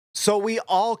So we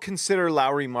all consider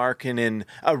Lauri Markkanen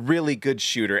a really good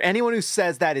shooter. Anyone who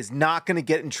says that is not going to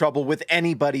get in trouble with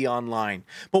anybody online.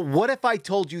 But what if I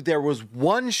told you there was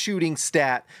one shooting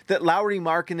stat that Lauri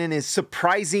Markkanen is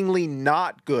surprisingly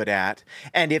not good at,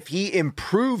 and if he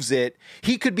improves it,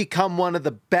 he could become one of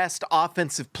the best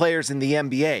offensive players in the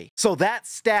NBA? So that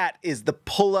stat is the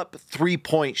pull-up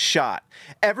three-point shot.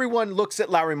 Everyone looks at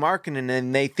Lauri Markkanen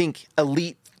and they think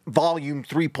elite volume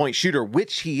three-point shooter,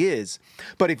 which he is.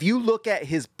 But if you look at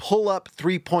his pull-up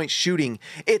three-point shooting,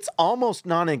 it's almost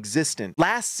non-existent.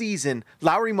 Last season,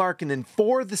 Lauri Markkanen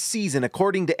for the season,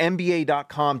 according to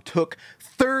NBA.com, took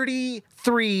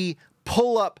 33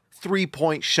 pull-up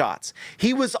three-point shots.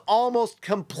 He was almost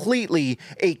completely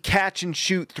a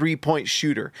catch-and-shoot three-point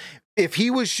shooter. If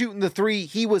he was shooting the three,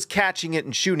 he was catching it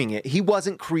and shooting it. He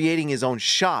wasn't creating his own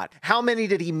shot. How many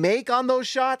did he make on those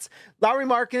shots? Lauri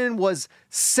Markkanen was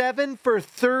 7 for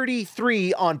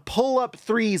 33 on pull-up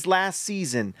threes last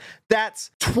season.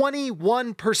 That's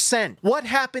 21%. What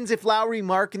happens if Lauri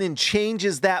Markkanen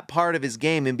changes that part of his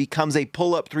game and becomes a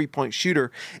pull-up three-point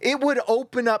shooter? It would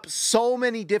open up so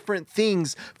many different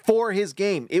things for his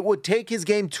game. It would take his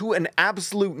game to an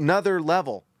absolute another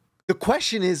level. The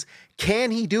question is,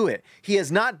 can he do it? He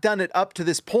has not done it up to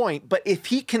this point, but if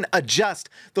he can adjust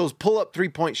those pull-up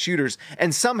three-point shooters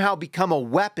and somehow become a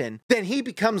weapon, then he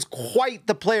becomes quite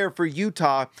the player for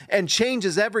Utah and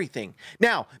changes everything.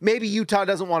 Now, maybe Utah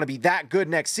doesn't want to be that good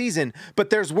next season, but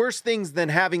there's worse things than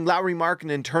having Lauri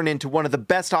Markkanen turn into one of the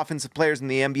best offensive players in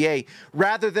the NBA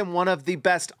rather than one of the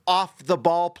best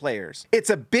off-the-ball players. It's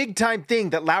a big-time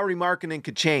thing that Lauri Markkanen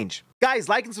could change. Guys,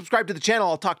 like and subscribe to the channel.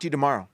 I'll talk to you tomorrow.